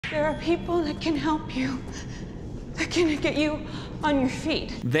There are people that can help you, that can get you on your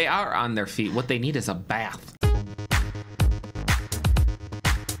feet. They are on their feet. What they need is a bath.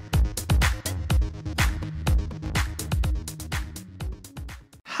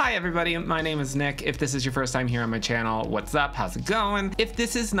 Hi everybody, my name is Nick. If this is your first time here on my channel, what's up? How's it going? If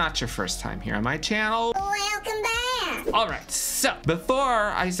this is not your first time here on my channel, welcome back. All right, so before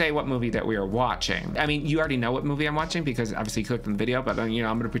I say what movie that we are watching, I mean, you already know what movie I'm watching because obviously you clicked on the video, but you know,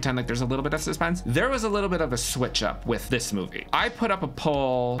 I'm gonna pretend like there's a little bit of suspense. There was a little bit of a switch up with this movie. I put up a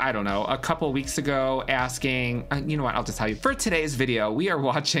poll, I don't know, a couple weeks ago asking, you know what, I'll just tell you. For today's video, we are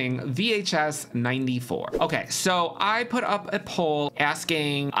watching VHS 94. Okay, so I put up a poll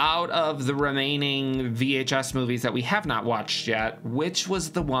asking, out of the remaining VHS movies that we have not watched yet, which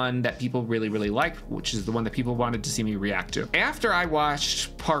was the one that people really, really liked, which is the one that people wanted to see me react to. After I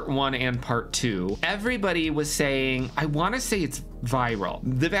watched part 1 and part 2, everybody was saying, I want to say it's viral.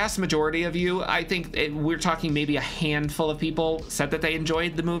 The vast majority of you, I think we're talking maybe a handful of people said that they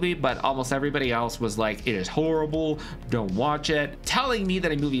enjoyed the movie, but almost everybody else was like, it is horrible, don't watch it. Telling me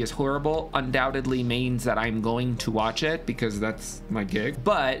that a movie is horrible undoubtedly means that I'm going to watch it because that's my gig.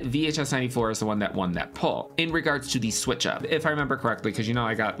 But VHS 94 is the one that won that poll. In regards to the switch up, if I remember correctly, because you know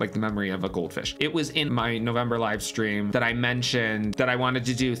I got like the memory of a goldfish. It was in my November live stream that I mentioned that I wanted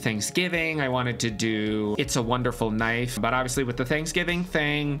to do Thanksgiving, I wanted to do It's a Wonderful Knife, but obviously with the Thanksgiving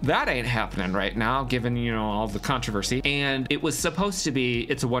thing, that ain't happening right now, given, you know, all the controversy. And it was supposed to be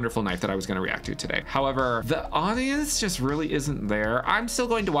It's a Wonderful Knife that I was going to react to today. However, the audience just really isn't there. I'm still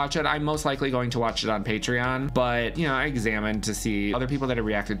going to watch it. I'm most likely going to watch it on Patreon, but, you know, I examined to see other people that have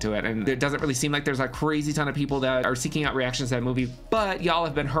reacted to it, and it doesn't really seem like there's a crazy ton of people that are seeking out reactions to that movie, but y'all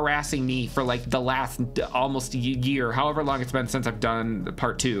have been harassing me for like the last almost year, however long it's been since I've done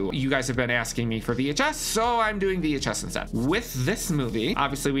part 2. You guys have been asking me for VHS, so I'm doing VHS instead. With this movie,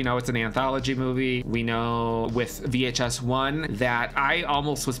 obviously we know it's an anthology movie. We know with VHS 1 that I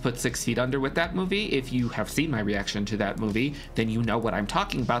almost was put 6 feet under with that movie. If you have seen my reaction to that movie, then you know what I'm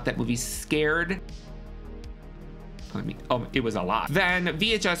talking about. That movie scared. It was a lot. Then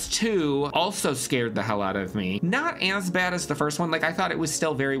VHS 2 also scared the hell out of me. Not as bad as the first one. Like, I thought it was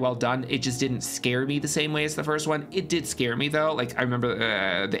still very well done. It just didn't scare me the same way as the first one. It did scare me though. Like, I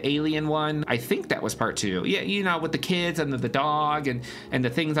remember the alien one. I think that was part 2. Yeah, you know, with the kids and the dog and the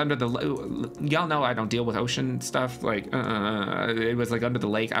things under the, y'all know I don't deal with ocean stuff. Like, it was like under the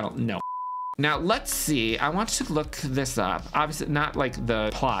lake. I don't know. Now, let's see. I want to look this up. Obviously, not like the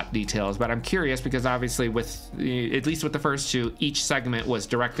plot details, but I'm curious because obviously with, at least with the first 2, each segment was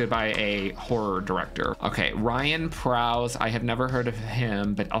directed by a horror director. Okay, Ryan Prowse. I have never heard of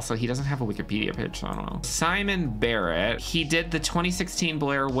him, but also he doesn't have a Wikipedia page, so I don't know. Simon Barrett. He did the 2016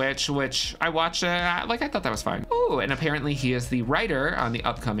 Blair Witch, which I watched, like I thought that was fine. Oh, and apparently he is the writer on the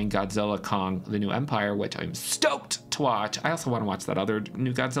upcoming Godzilla Kong, The New Empire, which I'm stoked to watch. I also want to watch that other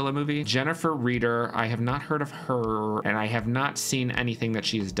new Godzilla movie. Jennifer Reeder, I have not heard of her, and I have not seen anything that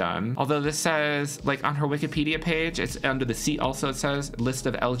she's done. Although this says, like on her Wikipedia page, it's under the C also it says list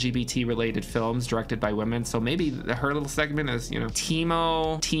of LGBT related films directed by women. So maybe her little segment is, you know,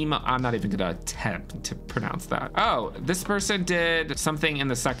 Timo, I'm not even gonna attempt to pronounce that. Oh, this person did something in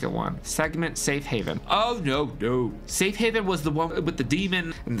the second one. Segment Safe Haven. Oh no. Safe Haven was the one with the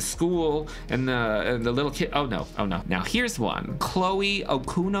demon and the school and the little kid. Oh no. Now here's one. Chloe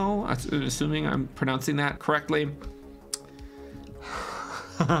Okuno, assuming I'm pronouncing that correctly.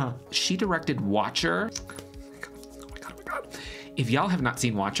 She directed Watcher. Oh my god. If y'all have not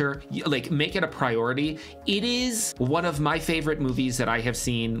seen Watcher, like, make it a priority. It is one of my favorite movies that I have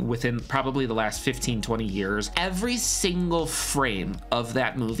seen within probably the last 15-20 years. Every single frame of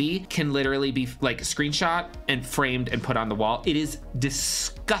that movie can literally be like screenshot and framed and put on the wall. It is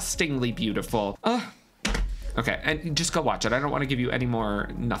disgustingly beautiful. Okay, and just go watch it. I don't want to give you any more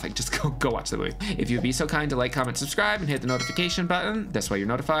nothing. Just go watch the movie. If you'd be so kind to like, comment, subscribe, and hit the notification button. This way you're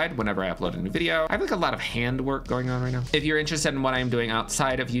notified whenever I upload a new video. I have like a lot of hand work going on right now. If you're interested in what I'm doing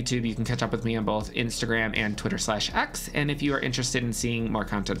outside of YouTube, you can catch up with me on both Instagram and Twitter/X. And if you are interested in seeing more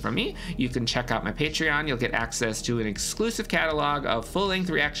content from me, you can check out my Patreon. You'll get access to an exclusive catalog of full-length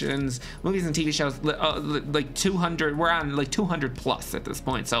reactions, movies and TV shows, like 200. We're on like 200 plus at this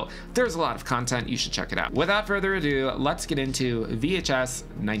point. So there's a lot of content. You should check it out. Without further ado, let's get into VHS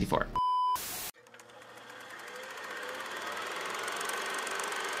 94.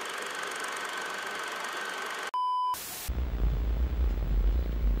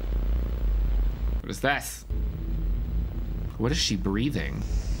 What is this? What is she breathing?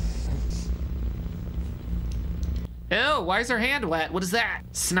 Ew, why is her hand wet? What is that?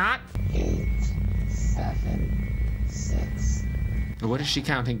 Snot? 8, 7, 6. What is she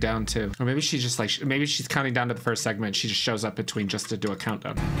counting down to? Or maybe she's just like, maybe she's counting down to the first segment. She just shows up between just to do a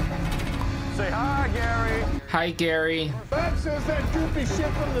countdown. Say hi, Gary. Hi, Gary. Bob says that goopy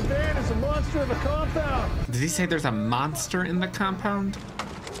shit from the van is a monster of a compound. Did he say there's a monster in the compound?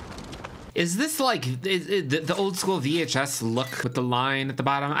 Is this like the old school VHS look with the line at the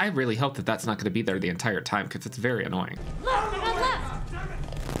bottom? I really hope that that's not going to be there the entire time because it's very annoying.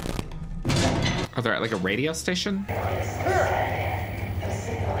 Are they at like a radio station? What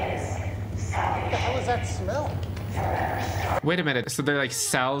the hell is that smell? Wait a minute. So they're like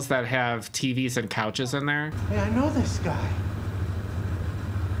cells that have TVs and couches in there? Hey, I know this guy.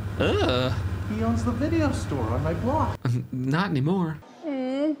 Ugh. He owns the video store on my block. Not anymore.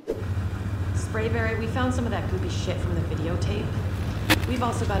 Sprayberry, we found some of that goopy shit from the videotape. We've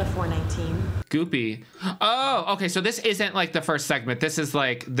also got a 419. Goopy. Oh, okay. So this isn't like the first segment. This is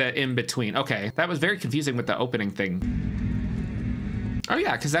like the in-between. Okay. That was very confusing with the opening thing. Oh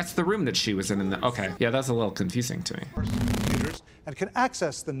yeah, because that's the room that she was in. Okay. Yeah, that's a little confusing to me. And can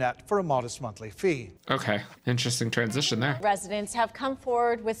access the net for a modest monthly fee. Okay. Interesting transition there. Residents have come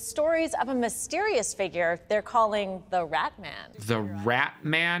forward with stories of a mysterious figure they're calling the Rat Man. The Rat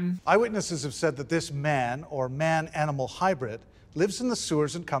Man? Eyewitnesses have said that this man, or man-animal hybrid, lives in the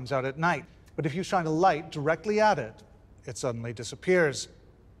sewers and comes out at night. But if you shine a light directly at it, it suddenly disappears.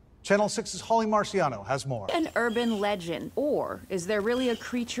 Channel 6's Holly Marciano has more. An urban legend, or is there really a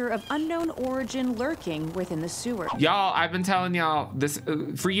creature of unknown origin lurking within the sewer? Y'all, I've been telling y'all this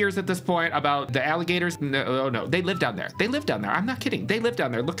for years at this point about the alligators. No, they live down there. They live down there. I'm not kidding. They live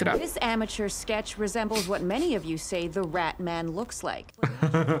down there. Look it up. This amateur sketch resembles what many of you say the Rat Man looks like.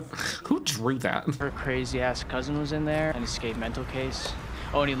 Who drew that? Her crazy-ass cousin was in there, an escaped mental case.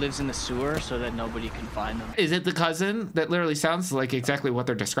 Oh, and he lives in the sewer so that nobody can find him. Is it the cousin? That literally sounds like exactly what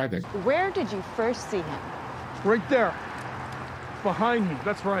they're describing. Where did you first see him? Right there. Behind me.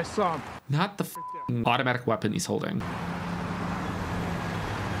 That's where I saw him. Not the automatic weapon he's holding.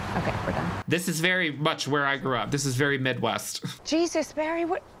 Okay, we're done. This is very much where I grew up. This is very Midwest. Jesus, Barry,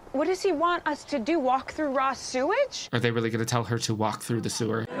 what does he want us to do? Walk through raw sewage? Are they really going to tell her to walk through the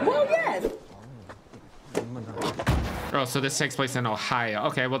sewer? Well, yes. Oh, so this takes place in Ohio.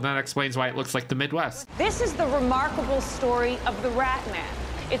 Okay, well, that explains why it looks like the Midwest. This is the remarkable story of the Rat Man.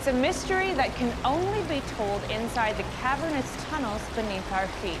 It's a mystery that can only be told inside the cavernous tunnels beneath our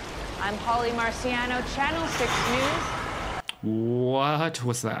feet. I'm Holly Marciano, Channel 6 News. What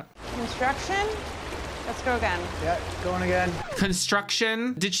was that? Construction? Let's go again. Yeah, going again.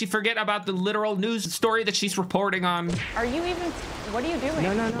 Construction? Did she forget about the literal news story that she's reporting on? Are you even... What are you doing?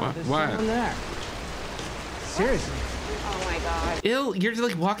 No. What? There's there. Seriously. Oh my God. Ew, you're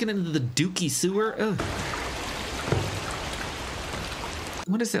like walking into the dookie sewer? Ugh.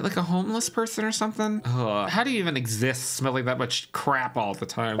 What is it, like a homeless person or something? Ugh. How do you even exist smelling that much crap all the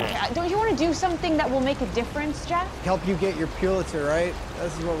time? Don't you want to do something that will make a difference, Jeff? Help you get your Pulitzer, right?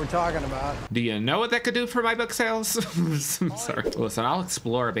 This is what we're talking about. Do you know what that could do for my book sales? I'm sorry. Listen, I'll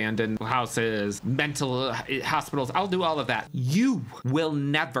explore abandoned houses, mental hospitals. I'll do all of that. You will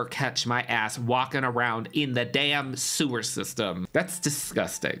never catch my ass walking around in the damn sewer system. That's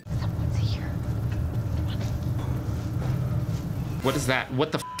disgusting. Someone's here. What is that?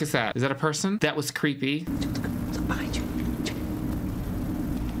 What the f is that? Is that a person? That was creepy. Look behind you.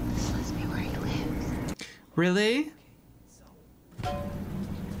 This must be where he lives. Really?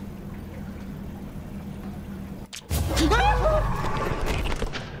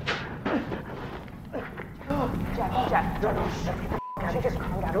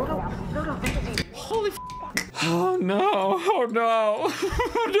 Holy f. Oh no. Oh no.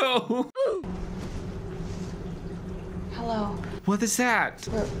 Oh no. Hello. What is that?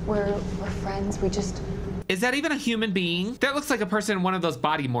 We're friends. We just... Is that even a human being? That looks like a person in one of those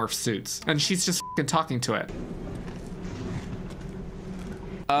body morph suits. And she's just f***ing talking to it.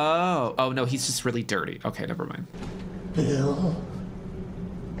 Oh no, he's just really dirty. Okay, never mind. Bill.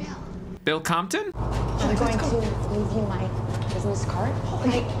 Bill Compton? I'm going to leave you my business card.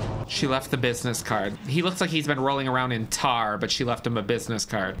 She left the business card. He looks like he's been rolling around in tar, but she left him a business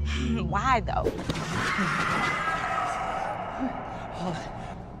card. Why, though?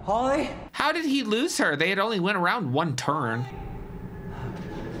 Holly? How did he lose her? They had only went around one turn.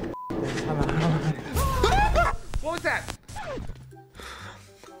 What was that?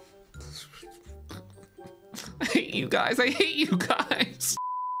 I hate you guys. I hate you guys.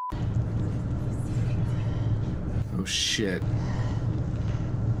 Oh shit.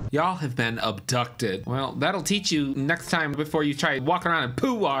 Y'all have been abducted. Well, that'll teach you next time before you try walking around in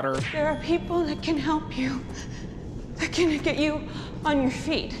poo water. There are people that can help you, that can get you on your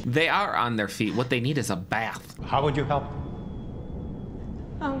feet. They are on their feet. What they need is a bath. How would you help?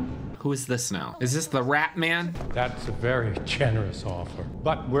 Who is this now? Is this the Rat Man? That's a very generous offer.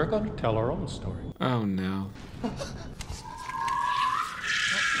 But we're going to tell our own story. Oh no.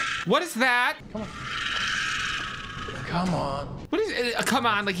 What is that? Come on. Come on. What is it? Come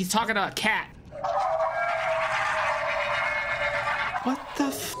on, like he's talking to a cat. What the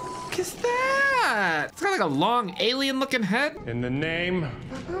f is that? It's got like a long alien-looking head. In the name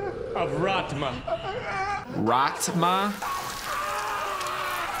of Ratma. Ratma?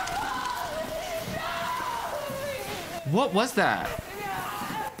 What was that?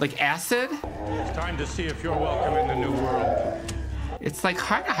 Like acid? It's time to see if you're welcome in the new world. It's like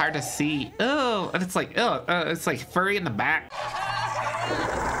kind of hard to see. Oh, and it's like, it's like furry in the back.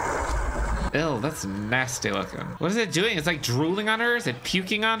 Ew, that's nasty looking. What is it doing? It's like drooling on her? Is it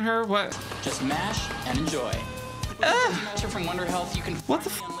puking on her? What? Just mash and enjoy. With the Veggie Masher from Wonder Health, you can what the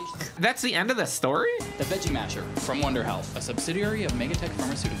f? That's the end of the story? The Veggie Masher from Wonder Health, a subsidiary of Megatech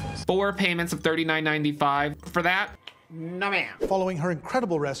Pharmaceuticals. 4 payments of $39.95 for that? No, ma'am. Following her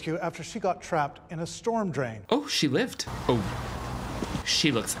incredible rescue after she got trapped in a storm drain. Oh, she lived. Oh.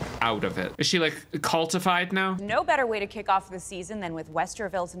 She looks out of it. Is she like cultified now? No better way to kick off the season than with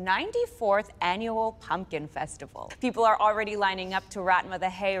Westerville's 94th annual Pumpkin Festival. People are already lining up to Ratma the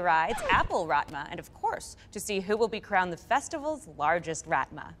Hayride's Apple Ratma, and of course, to see who will be crowned the festival's largest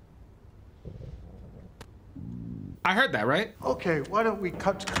Ratma. I heard that, right? Okay, why don't we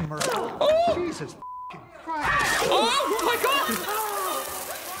cut to commercial? Oh! Jesus Christ. Oh my God!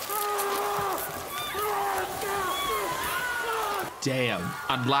 Damn.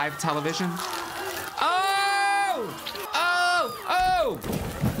 On live television? Oh! Oh! Oh!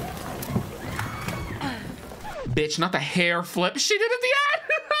 Bitch, not the hair flip she did at the end!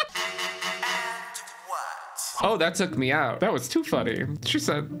 Oh, that took me out. That was too funny. She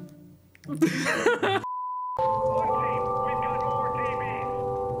said...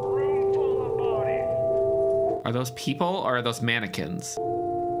 Are those people or are those mannequins?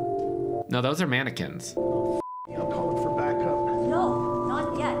 No, those are mannequins. I'm calling for backup. No,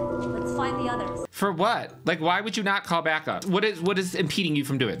 not yet. Let's find the others. For what? Like, why would you not call backup? What is impeding you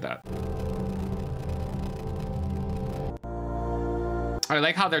from doing that? I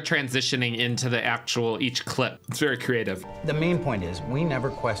like how they're transitioning into the actual each clip. It's very creative. The main point is we never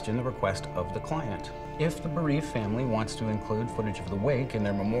question the request of the client. If the bereaved family wants to include footage of the wake in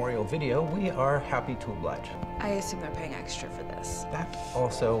their memorial video, we are happy to oblige. I assume they're paying extra for this. That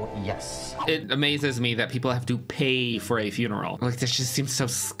also, yes. It amazes me that people have to pay for a funeral. Like, this just seems so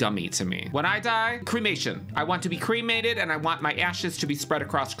scummy to me. When I die, cremation. I want to be cremated and I want my ashes to be spread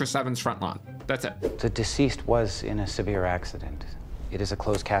across Chris Evans' front lawn. That's it. The deceased was in a severe accident. It is a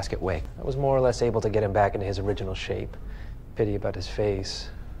closed casket wake. I was more or less able to get him back into his original shape. Pity about his face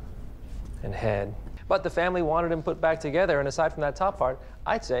and head. But the family wanted him put back together, and aside from that top part,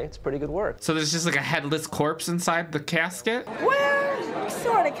 I'd say it's pretty good work. So there's just like a headless corpse inside the casket? Well,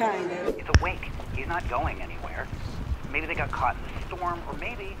 sort of, kind of. It's a wake. He's not going anywhere. Maybe they got caught in the storm, or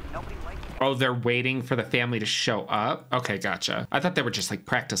maybe nobody liked him. Oh, they're waiting for the family to show up? Okay, gotcha. I thought they were just like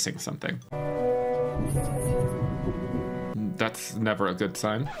practicing something. That's never a good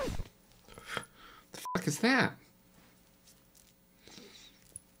sign. The fuck is that?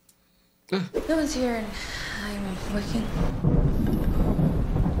 Ugh. No one's here and I'm working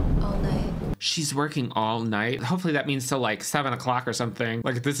all night. She's working all night? Hopefully that means till like 7 o'clock or something.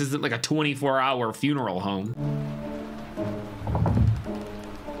 Like this isn't like a 24-hour funeral home.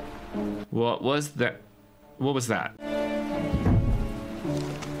 What was that? What was that?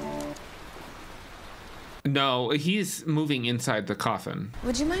 No, he's moving inside the coffin.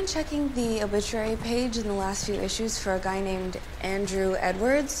 Would you mind checking the obituary page in the last few issues for a guy named Andrew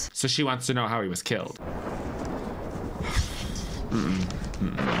Edwards? So she wants to know how he was killed.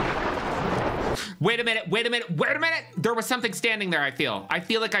 Wait a minute, wait a minute, wait a minute! There was something standing there, I feel. I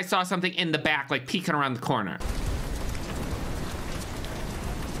feel like I saw something in the back, like peeking around the corner.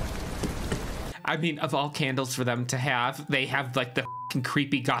 I mean, of all candles for them to have, they have like the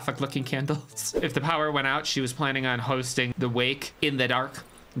creepy gothic looking candles. If the power went out, she was planning on hosting the wake in the dark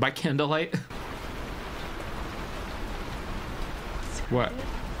by candlelight. What?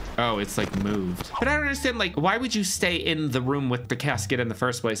 Oh, it's like moved. But I don't understand, like, why would you stay in the room with the casket in the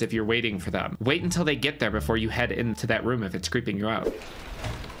first place if you're waiting for them? Wait until they get there before you head into that room if it's creeping you out.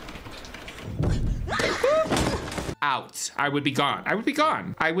 Out. I would be gone. I would be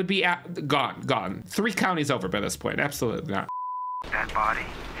gone. I would be gone. 3 counties over by this point. Absolutely not. That body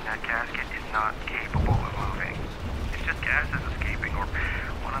in that casket is not capable of moving. It's just gases escaping, or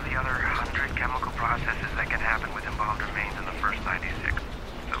one of the other 100 chemical processes that can happen with embalmed remains in the first 96.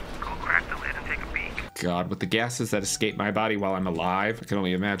 So go grab crack the lid and take a peek. God, with the gases that escape my body while I'm alive, I can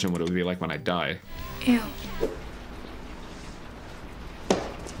only imagine what it would be like when I die. Ew.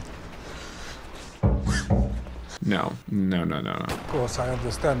 No, no, no, no, no. Of course, I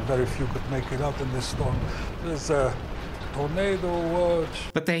understand very few could make it out in this storm. There's a tornado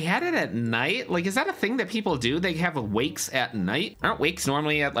watch. But they had it at night? Like, is that a thing that people do? They have wakes at night? Aren't wakes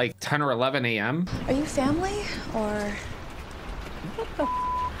normally at like 10 or 11 a.m.? Are you family or?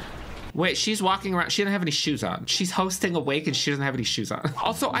 Wait, she's walking around. She doesn't have any shoes on. She's hosting a wake and she doesn't have any shoes on.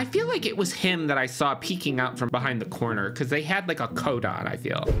 Also, I feel like it was him that I saw peeking out from behind the corner because they had like a coat on, I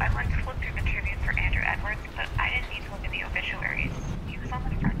feel. I went to flip through the tribute for Andrew Edwards, but I didn't need to look at the obituaries. He was on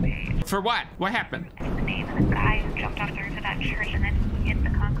the front page. For what? What happened? It's the name of the guy who jumped off the roof of that church and then hit the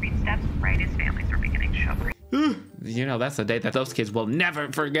concrete steps right as families were beginning to show up. You know, that's a day that those kids will never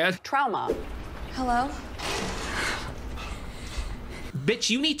forget. Trauma. Hello? Bitch,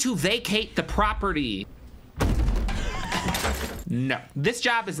 you need to vacate the property. No, this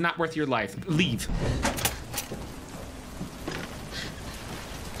job is not worth your life. Leave.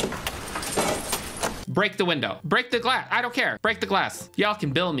 Break the window. Break the glass. I don't care. Break the glass. Y'all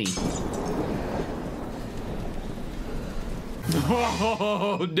can bill me.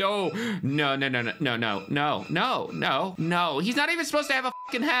 Oh, no. No, no, no, no, no, no, no, no, no, no. He's not even supposed to have a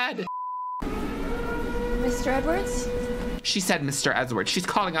fucking head. Mr. Edwards? She said Mr. Edwards. She's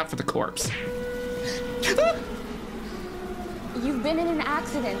calling out for the corpse. You've been in an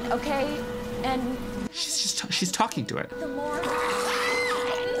accident, okay? And she's talking to it. the more.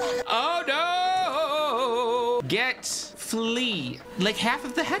 Oh no! Flee. Like half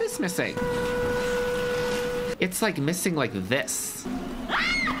of the head is missing. It's like missing like this.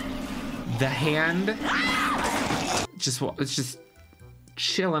 The hand. It's just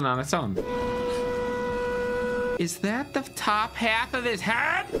chilling on its own. Is that the top half of his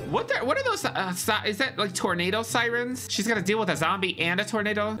head? What are those? Is that like tornado sirens? She's got to deal with a zombie and a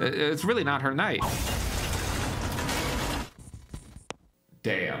tornado? It's really not her night.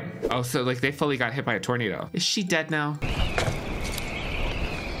 Damn. Oh, so like they fully got hit by a tornado. Is she dead now?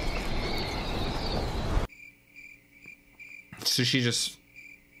 So she just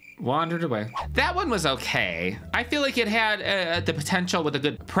wandered away. That one was okay. I feel like it had the potential with a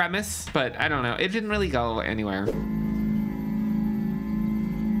good premise, but I don't know. It didn't really go anywhere.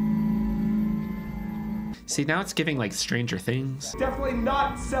 See, now it's giving like Stranger Things. Definitely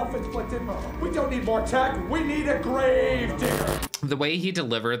not self-inflicted. We don't need more tech. We need a grave digger. The way he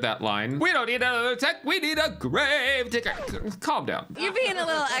delivered that line, we don't need another tech, we need a grave digger. Calm down. You're being a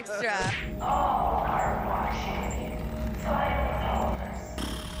little extra. All are watching. Final moments.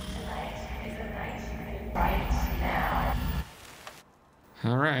 Tonight is a night right now.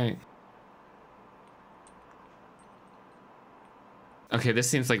 All right. Okay, this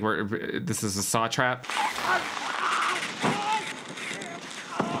seems like this is a saw trap.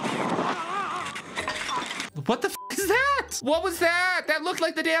 What the f is that? What was that? That looked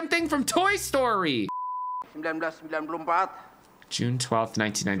like the damn thing from Toy Story. 1994. June 12th,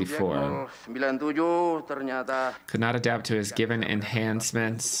 1994. 97 ternyata. Could not adapt to his given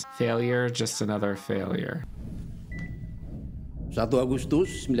enhancements. Failure, just another failure. 1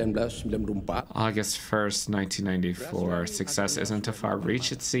 Agustus 1994. August 1st, 1994. Success isn't a far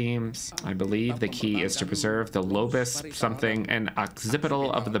reach, it seems. I believe the key is to preserve the lobus something and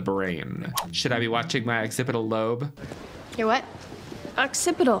occipital of the brain. Should I be watching my occipital lobe? Your what?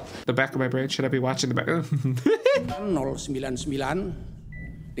 Occipital. The back of my brain? Should I be watching the back? 099.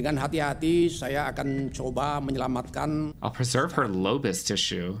 Dengan hati-hati saya akan coba menyelamatkan. I'll preserve her lobus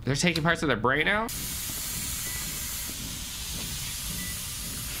tissue. They're taking parts of their brain out?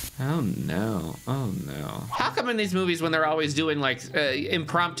 Oh no, oh no. How come in these movies when they're always doing like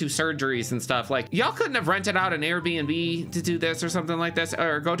impromptu surgeries and stuff, like y'all couldn't have rented out an Airbnb to do this or something like this,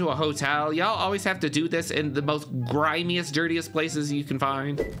 or go to a hotel? Y'all always have to do this in the most grimiest, dirtiest places you can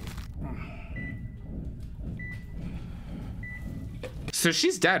find. So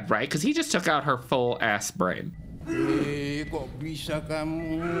she's dead, right? Because he just took out her full ass brain. Kok bisa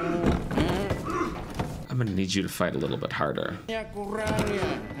kamu? I'm gonna need you to fight a little bit harder.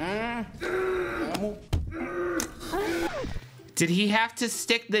 Did he have to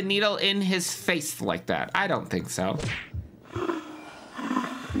stick the needle in his face like that? I don't think so.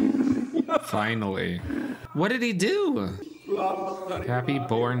 Finally. What did he do? Happy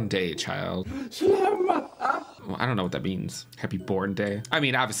born day, child. Well, I don't know what that means. Happy born day. I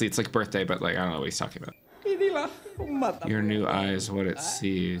mean, obviously it's like birthday, but like, I don't know what he's talking about. Your new eyes, what it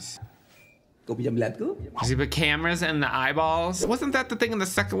sees. Does he put cameras in the eyeballs? Wasn't that the thing in the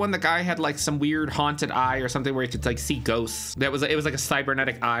second one? The guy had like some weird haunted eye or something where he could like see ghosts. It was like a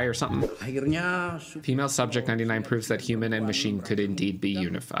cybernetic eye or something. Female subject 99 proves that human and machine could indeed be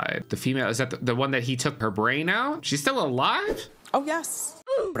unified. The female, is that the one that he took her brain out? She's still alive? Oh, yes.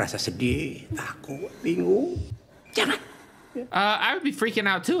 Rasa sedih, takut, bingung. Jangan. I would be freaking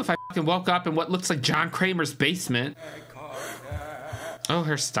out too if I fucking woke up in what looks like John Kramer's basement. Oh,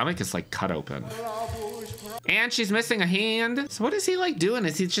 her stomach is like cut open. And she's missing a hand. So what is he like doing?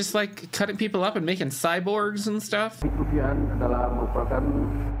 Is he just like cutting people up and making cyborgs and stuff? I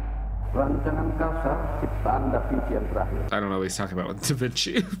don't know what he's talking about with Da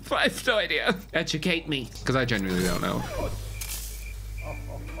Vinci. I have no idea. Educate me, because I genuinely don't know.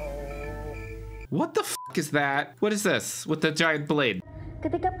 What the fuck is that? What is this with the giant blade?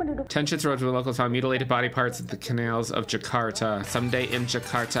 Tensions rose when locals found mutilated body parts at the canals of Jakarta. Someday in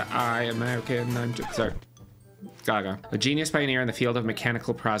Jakarta, I'm sorry. Gaga. A genius pioneer in the field of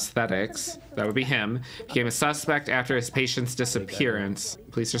mechanical prosthetics, that would be him, became a suspect after his patient's disappearance.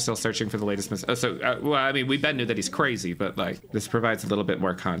 Police are still searching for the latest well, I mean, we Ben knew that he's crazy, but like, this provides a little bit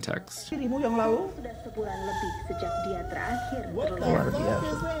more context.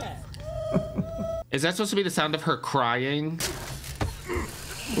 Is that supposed to be the sound of her crying?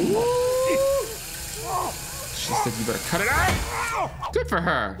 She said you better cut it out. Good for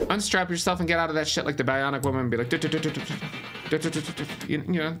her. Unstrap yourself and get out of that shit like the Bionic Woman and be like, you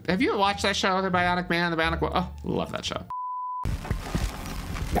know, have you watched that show, The Bionic Man, The Bionic Woman? Oh, love that show.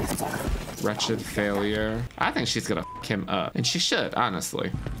 Wretched failure. I think she's gonna f him up. And she should, honestly.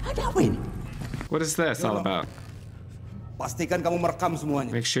 What is this all about? Pastikan kamu merekam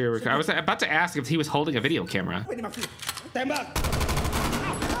semuanya. Make sure I was about to ask if he was holding a video camera.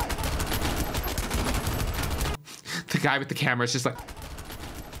 The guy with the camera is just like,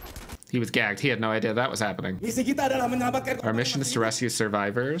 he was gagged. He had no idea that was happening. Our mission is to rescue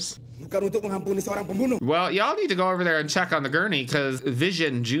survivors. Well, y'all need to go over there and check on the gurney because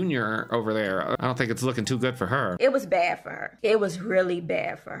Vision Jr. over there, I don't think it's looking too good for her. It was bad for her. It was really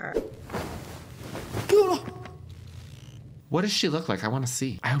bad for her. What does she look like? I want to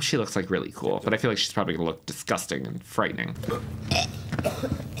see. I hope she looks like really cool, but I feel like she's probably gonna look disgusting and frightening.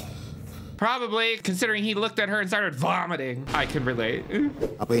 Probably, considering he looked at her and started vomiting. I can relate.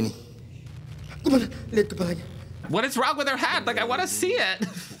 Apa ini? Lihat kepalanya. What is wrong with her head? Like, I want to see it.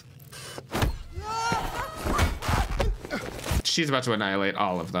 She's about to annihilate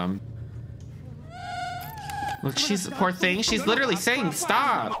all of them. Look, she's, poor thing, she's literally saying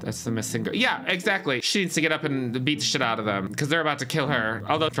stop. That's the missing girl. Yeah, exactly. She needs to get up and beat the shit out of them because they're about to kill her.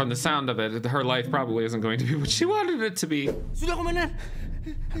 Although from the sound of it, her life probably isn't going to be what she wanted it to be.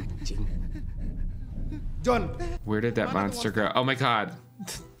 John. Where did that monster go? Oh my God.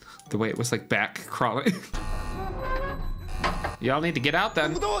 The way it was like back crawling. Y'all need to get out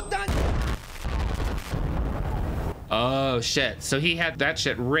then. Oh shit, so he had that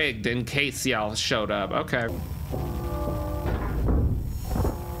shit rigged in case y'all showed up. Okay.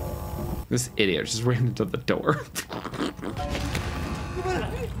 This idiot just ran into the door.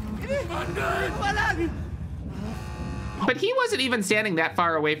 But he wasn't even standing that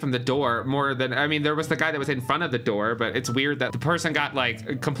far away from the door more than, I mean, there was the guy that was in front of the door, but it's weird that the person got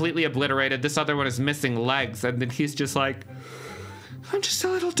like completely obliterated. This other one is missing legs, and then he's just like, I'm just a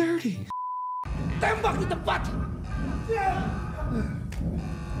little dirty.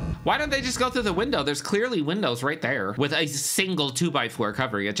 Why don't they just go through the window? There's clearly windows right there with a single 2x4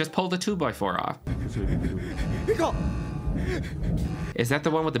 covering it. Just pull the 2x4 off. Is that the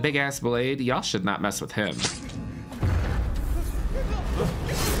one with the big ass blade? Y'all should not mess with him.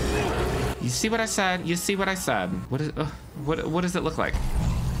 You see what I said? You see what I said? What does it look like?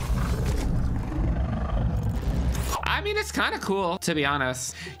 I mean, it's kind of cool, to be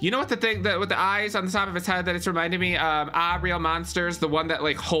honest. You know what the thing that with the eyes on the top of its head that it's reminding me of? Real Monsters, the one that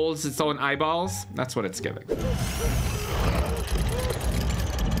like holds its own eyeballs. That's what it's giving.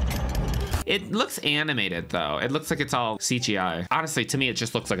 It looks animated though. It looks like it's all CGI. Honestly, to me, it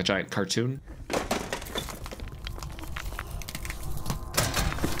just looks like a giant cartoon.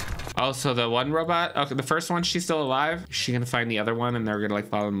 Oh, so the one robot, okay, the first one, she's still alive. Is she gonna find the other one and they're gonna like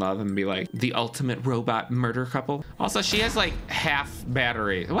fall in love and be like the ultimate robot murder couple? Also, she has like half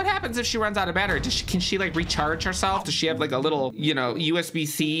battery. What happens if she runs out of battery? Can she like recharge herself? Does she have like a little, you know,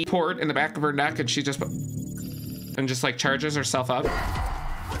 USB-C port in the back of her neck and she just like charges herself up?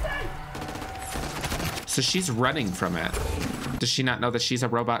 So she's running from it. Does she not know that she's a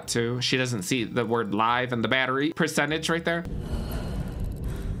robot too? She doesn't see the word live and the battery percentage right there?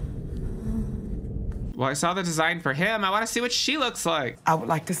 Well, I saw the design for him. I want to see what she looks like. I would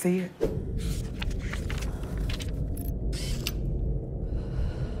like to see it.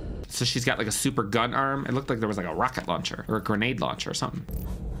 So she's got like a super gun arm. It looked like there was like a rocket launcher or a grenade launcher or something.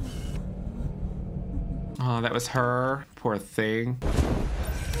 Oh, that was her. Poor thing.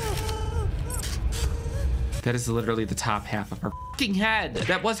 That is literally the top half of her fucking head.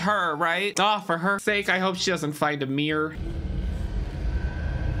 That was her, right? Oh, for her sake, I hope she doesn't find a mirror.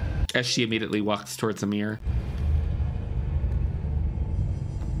 As she immediately walks towards a mirror.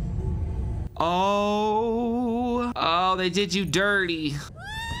 Oh. Oh, they did you dirty.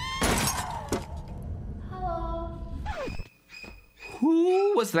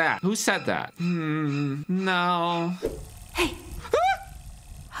 Who was that? Who said that? No. Hey.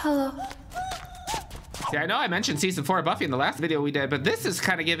 Hello. See, I know I mentioned season 4 of Buffy in the last video we did, but this is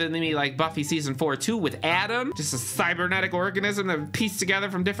kind of giving me like Buffy season 4 too, with Adam, just a cybernetic organism that pieced together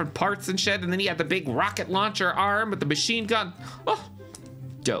from different parts and shit, and then he had the big rocket launcher arm with the machine gun. Oh,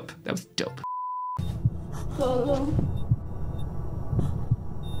 dope. That was dope.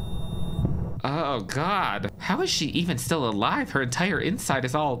 Oh God, how is she even still alive? Her entire inside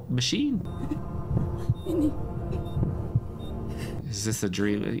is all machine. Is this a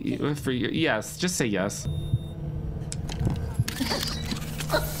dream? For you? Yes, just say yes.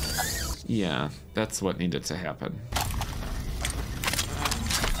 Yeah, that's what needed to happen.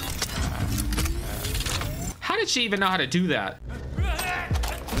 How did she even know how to do that?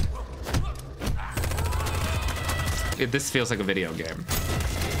 This feels like a video game.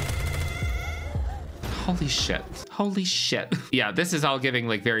 Holy shit. Holy shit. Yeah, this is all giving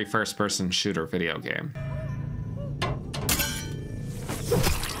like very first person shooter video game.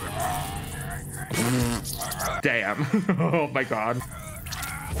 Damn. Oh my God.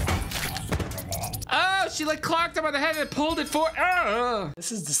 Oh, she like clocked him on the head and pulled it for.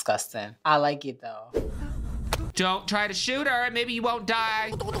 This is disgusting. I like it though. Don't try to shoot her. Maybe you won't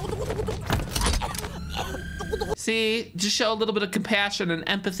die. See, just show a little bit of compassion and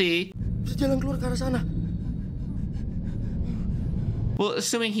empathy. Well,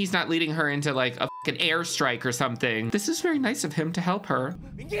 assuming he's not leading her into like a fucking airstrike or something. This is very nice of him to help her.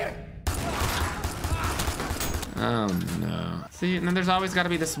 Oh no. See, and then there's always got to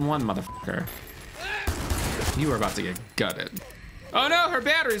be this one motherfucker. You are about to get gutted. Oh no, her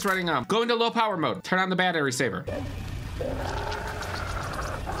battery's running out. Go into low power mode. Turn on the battery saver.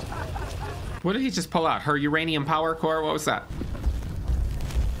 What did he just pull out? Her uranium power core? What was that?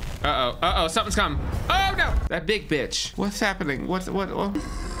 Uh-oh, uh-oh, something's coming. Oh no! That big bitch. What's happening? What?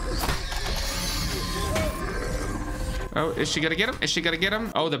 Oh, is she gonna get him? Is she gonna get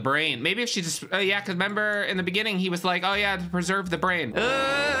him? Oh, the brain. Maybe if she just, yeah, because remember in the beginning, he was like, oh yeah, to preserve the brain.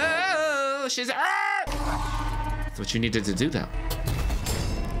 Oh, she's, That's what you needed to do though.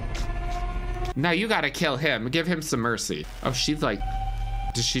 Now you gotta kill him. Give him some mercy. Oh, she's like,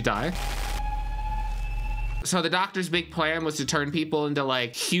 did she die? So the doctor's big plan was to turn people into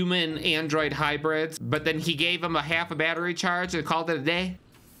like human android hybrids, but then he gave them a half a battery charge and called it a day.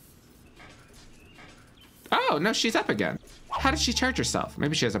 Oh, no, she's up again. How did she charge herself?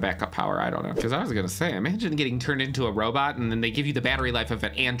 Maybe she has a backup power, I don't know. Because I was gonna say, imagine getting turned into a robot and then they give you the battery life of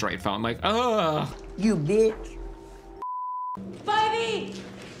an android phone. Like, oh. You bitch. Spivey!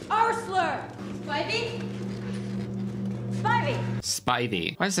 Arsler! Spivey? Spivey!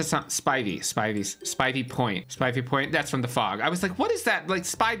 Spivey. Why does that sound? Spivey. Spivey Point. Spivey Point. That's from The Fog. I was like, what is that? Like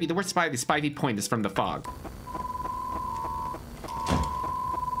Spivey. The word Spivey. Spivey Point is from The Fog.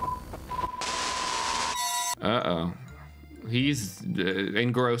 Uh-oh. He's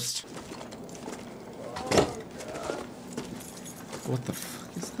engrossed. What the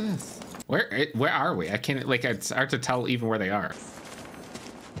fuck is this? Where are we? I can't, like, it's hard to tell even where they are.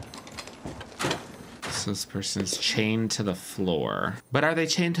 So this person's chained to the floor. But are they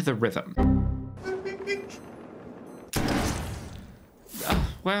chained to the rhythm?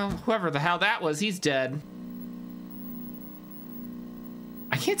 Well, whoever the hell that was, he's dead.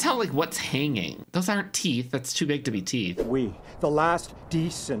 I can't tell, like, what's hanging. Those aren't teeth. That's too big to be teeth. We, the last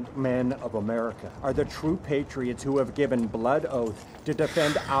decent men of America, are the true patriots who have given blood oath to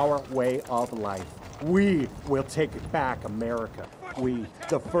defend our way of life. We will take back America. We,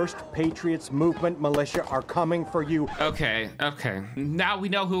 the first Patriots Movement militia, are coming for you. Okay, okay. Now we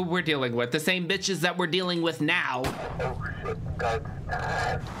know who we're dealing with. The same bitches that we're dealing with now.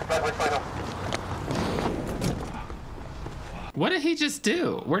 What did he just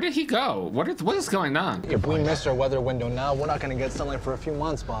do? Where did he go? What is going on? If we miss our weather window now, we're not gonna get sunlight for a few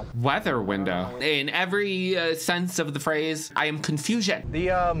months, Bob. Weather window? In every sense of the phrase, I am confusion.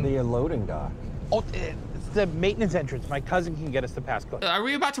 The loading dock. Oh, it's the maintenance entrance. My cousin can get us to pass go. Are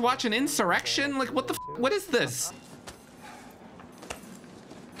we about to watch an insurrection? Like, what the f? What is this?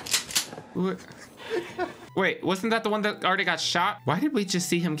 What? Wait, wasn't that the one that already got shot? Why did we just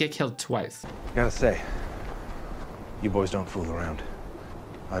see him get killed twice? Gotta say, you boys don't fool around.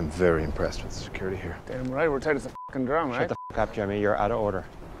 I'm very impressed with the security here. Damn right, we're tight as a fucking drum, right? Shut the f up, Jimmy. You're out of order.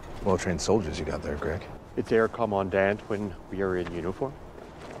 Well-trained soldiers you got there, Greg. It's Air Commandant when we are in uniform.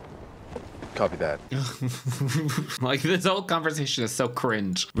 Copy that. Like, this whole conversation is so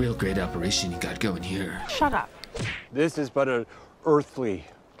cringe. Real great operation you got going here. Shut up. This is but an earthly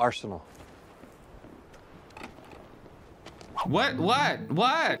arsenal. What?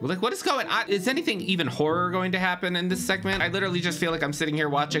 Like, what is going on? Is anything even horror going to happen in this segment? I literally just feel like I'm sitting here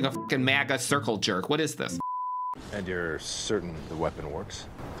watching a fucking MAGA circle jerk. What is this? And you're certain the weapon works?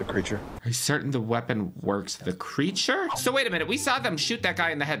 The creature? Are you certain the weapon works? The creature? So wait a minute, we saw them shoot that guy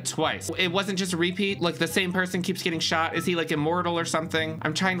in the head twice. It wasn't just a repeat? Like the same person keeps getting shot? Is he like immortal or something?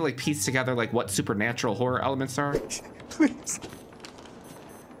 I'm trying to like piece together like what supernatural horror elements are. Please.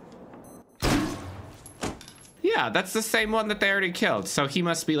 Yeah, that's the same one that they already killed. So he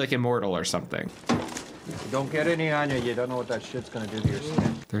must be like immortal or something. Don't get any on you. You don't know what that shit's gonna do to your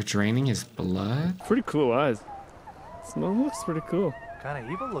skin. They're draining his blood? Pretty cool eyes. Smell looks pretty cool. Kind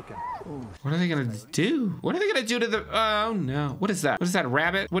of evil looking. Ooh. What are they gonna do? What are they gonna do to the, oh no. What is that? What is that, a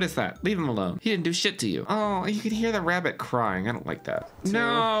rabbit? What is that? Leave him alone. He didn't do shit to you. Oh, you could hear the rabbit crying. I don't like that. 2,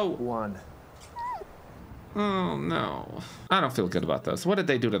 no. 1. Oh no. I don't feel good about this. What did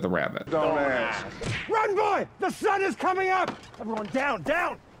they do to the rabbit? Don't ask. Run, boy! The sun is coming up! Everyone down,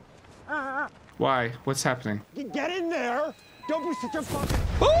 down! Why? What's happening? Get in there! Don't be such a fucking...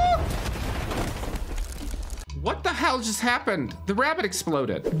 What the hell just happened? The rabbit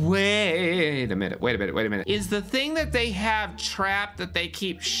exploded. Wait a minute. Is the thing that they have trapped that they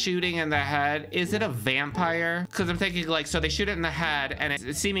keep shooting in the head, is it a vampire? Because I'm thinking like, so they shoot it in the head and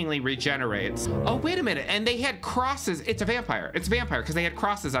it seemingly regenerates. Oh, wait a minute. And they had crosses. It's a vampire. It's a vampire because they had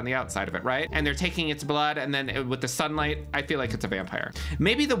crosses on the outside of it, right? And they're taking its blood and then with the sunlight, I feel like it's a vampire.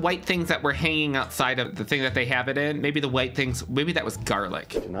 Maybe the white things that were hanging outside of the thing that they have it in, maybe the white things, maybe that was garlic.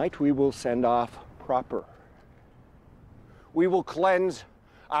 Tonight we will send off proper. We will cleanse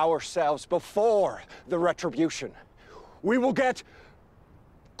ourselves before the retribution. We will get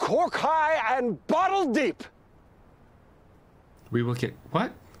cork high and bottle deep. We will get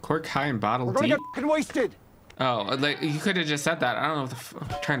what? Cork high and bottle deep? We're gonna get fucking wasted. Oh, like you could have just said that. I don't know if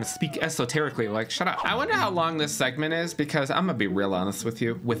I'm trying to speak esoterically, like shut up. I wonder how long this segment is because I'm gonna be real honest with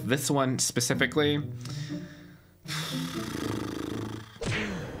you. With this one specifically.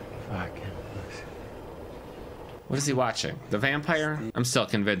 What is he watching? The vampire? I'm still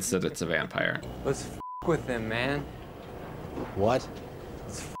convinced that it's a vampire. Let's f with him, man. What?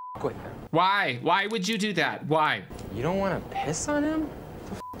 Let's f with him. Why? Why would you do that? Why? You don't want to piss on him?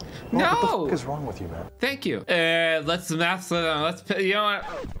 No! What the f is wrong with you, man? Thank you. Let's mess with him. Let's, you know what?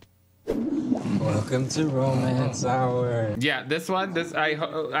 Welcome to Romance Hour. Yeah, this one,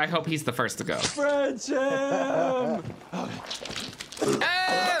 I hope he's the first to go. Friendship! Oh!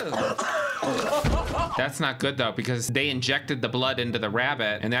 That's not good though, because they injected the blood into the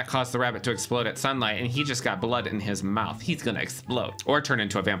rabbit and that caused the rabbit to explode at sunlight and he just got blood in his mouth. He's gonna explode or turn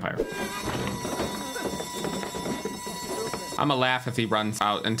into a vampire. I'm gonna laugh if he runs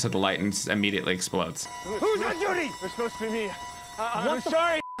out into the light and immediately explodes. Who's on duty? It's supposed to be me. I'm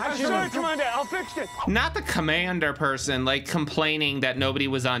sorry. I'm sorry, Commander. I'll fix it. Not the commander person, like complaining that nobody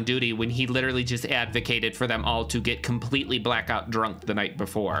was on duty when he literally just advocated for them all to get completely blackout drunk the night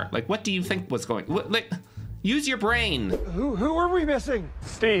before. Like, what do you think was going? Like, use your brain. Who are we missing?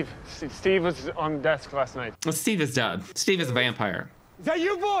 Steve. Steve was on the desk last night. Well, Steve is dead. Steve is a vampire. Is that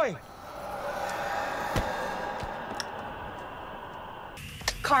you, boy?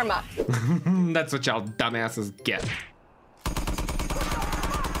 Karma. That's what y'all dumbasses get.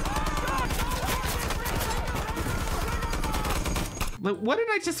 Like, what did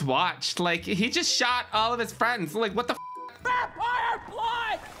I just watch? Like, he just shot all of his friends. Like, what the f? Vampire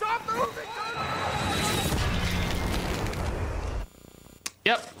blood! Stop moving!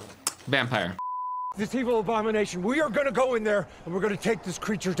 Yep, vampire. This evil abomination, we are gonna go in there and we're gonna take this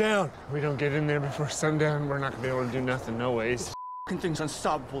creature down. We don't get in there before sundown, we're not gonna be able to do nothing, no ways. Thing's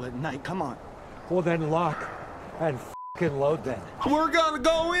unstoppable at night, come on. Well then lock and fucking load then. We're gonna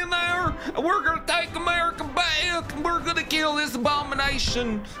go in there and we're gonna take America back and we're gonna kill this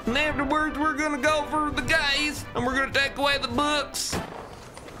abomination. And afterwards we're gonna go for the guys and we're gonna take away the books.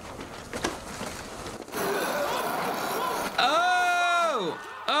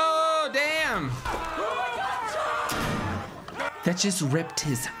 Oh, damn. That just ripped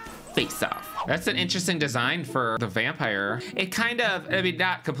his face off. That's an interesting design for the vampire. It kind of, I mean,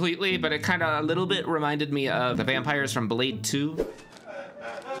 not completely, but it kind of a little bit reminded me of the vampires from Blade 2.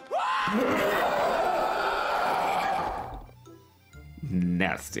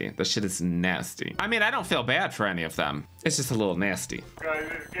 Nasty. The shit is nasty. I mean, I don't feel bad for any of them. It's just a little nasty.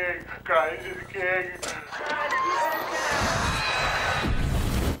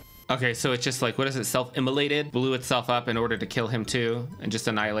 Okay, so it's just like, what is it, self-immolated? Blew itself up in order to kill him too, and just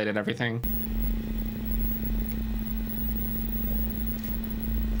annihilated everything.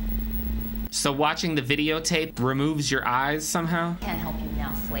 So watching the videotape removes your eyes somehow? Can't help you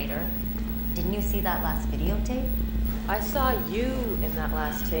now, Slater. Didn't you see that last videotape? I saw you in that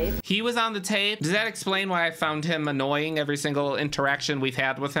last tape. He was on the tape. Does that explain why I found him annoying every single interaction we've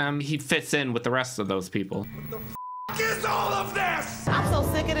had with him? He fits in with the rest of those people. What the f is all of this? I'm so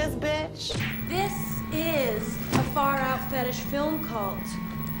sick of this bitch. This is a far-out fetish film cult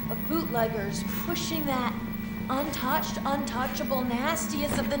of bootleggers pushing that untouched, untouchable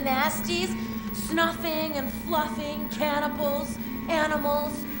nastiest of the nasties, snuffing and fluffing cannibals,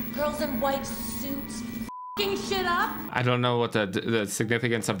 animals, girls in white suits, f***ing shit up. I don't know what the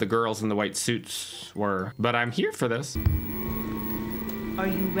significance of the girls in the white suits were, but I'm here for this. Are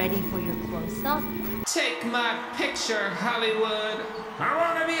you ready for your close-up? Take my picture, Hollywood. I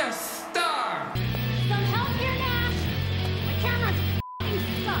want to be a star. Some help here, Nash. My camera's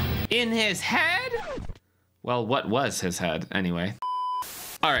f***ing stuck. In his head? Well, what was his head, anyway?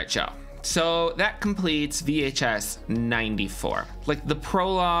 All right, y'all. So that completes VHS 94. Like the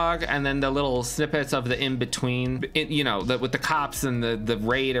prologue and then the little snippets of the in-between, you know, with the cops and the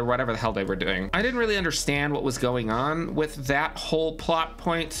raid or whatever the hell they were doing. I didn't really understand what was going on with that whole plot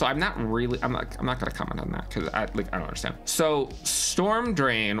point, so I'm not gonna comment on that because I don't understand. So Storm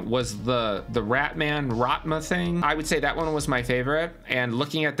Drain was the Ratman Ratma thing. I would say that one was my favorite, and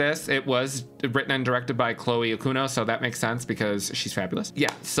looking at this, it was written and directed by Chloe Okuno, so that makes sense because she's fabulous.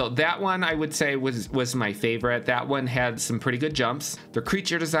 Yeah, so that one I would say was my favorite. That one had some pretty good jumps. The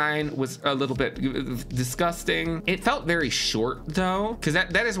creature design was a little bit disgusting. It felt very short though, because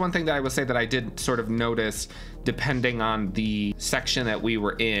that is one thing that I will say that I did sort of notice depending on the section that we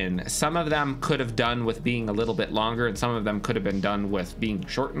were in. Some of them could have done with being a little bit longer, and some of them could have been done with being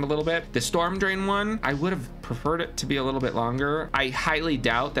shortened a little bit. The Storm Drain one, I would have preferred it to be a little bit longer. I highly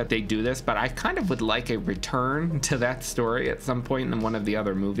doubt that they do this, but I kind of would like a return to that story at some point in one of the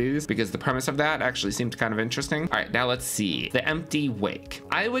other movies, because the premise of that actually seemed kind of interesting. All right, now let's see. The Empty Wake.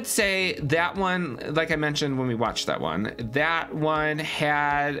 I would say that one, like I mentioned when we watched that one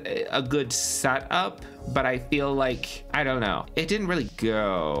had a good setup, but I feel like, I don't know, it didn't really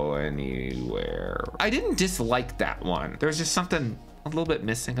go anywhere. I didn't dislike that one. There was just something a little bit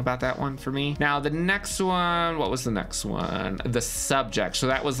missing about that one for me. Now the next one, what was the next one? The Subject. So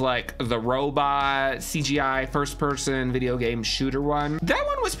that was like the robot CGI first person video game shooter one. That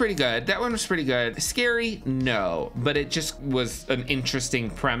one was pretty good. That one was pretty good. Scary? No, but it just was an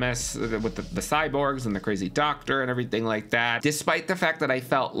interesting premise with the cyborgs and the crazy doctor and everything like that. Despite the fact that I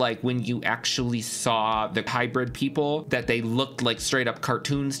felt like when you actually saw the hybrid people, that they looked like straight up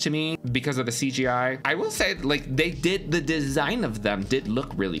cartoons to me because of the CGI. I will say, like, they did, the design of them did look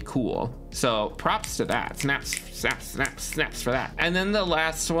really cool. So props to that. Snaps, snaps, snaps, snaps for that. And then the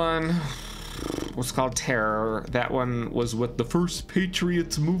last one was called Terror. That one was with the First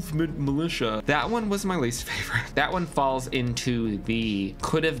Patriots Movement Militia. That one was my least favorite. That one falls into the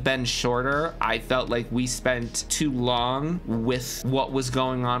could have been shorter. I felt like we spent too long with what was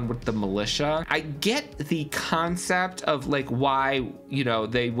going on with the militia. I get the concept of like why, you know,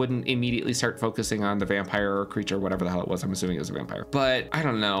 they wouldn't immediately start focusing on the vampire or creature, whatever the hell it was. I'm assuming it was a vampire. But I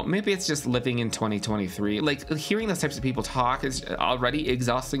don't know. Maybe it's just living in 2023. Like hearing those types of people talk is already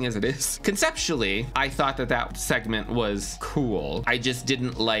exhausting as it is. Conceptually, I thought that segment was cool. I just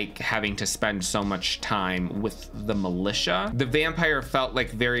didn't like having to spend so much time with the militia. The vampire felt like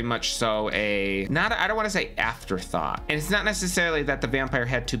very much so I don't want to say afterthought. And it's not necessarily that the vampire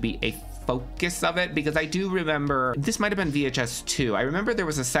had to be a focus of it, because I do remember, this might have been VHS 2. I remember there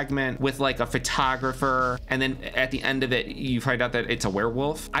was a segment with like a photographer, and then at the end of it, you find out that it's a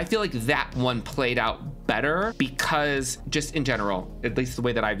werewolf. I feel like that one played out better because just in general, at least the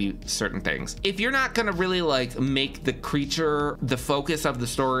way that I view certain things, if you're not gonna really like make the creature the focus of the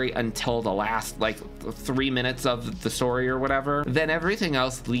story until the last like 3 minutes of the story or whatever, then everything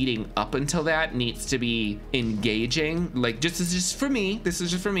else leading up until that needs to be engaging. Like, just for me, this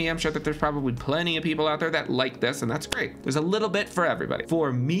is just for me. I'm sure that there's probably plenty of people out there that like this, and that's great. There's a little bit for everybody.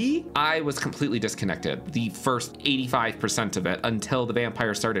 For me, I was completely disconnected the first 85% of it until the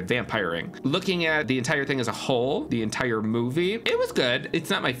vampire started vampiring. Looking at the entire thing as a whole, the entire movie, it was good. It's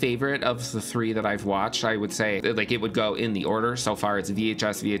not my favorite of the 3 that I've watched. I would say like it would go in the order. So far it's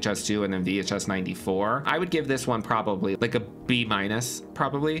VHS, VHS 2, and then VHS 94. I would give this one probably like a B-,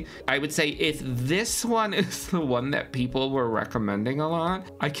 probably. I would say if this one is the one that people were recommending a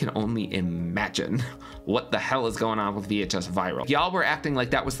lot, I can only imagine what the hell is going on with VHS Viral. Y'all were acting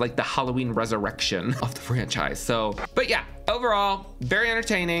like that was like the Halloween resurrection of the franchise. So, but yeah, overall, very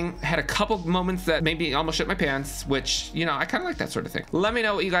entertaining. Had a couple moments that made me almost shit my pants, which, you know, I kind of like that sort of thing. Let me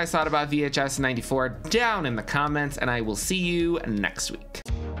know what you guys thought about VHS 94 down in the comments, and I will see you next week.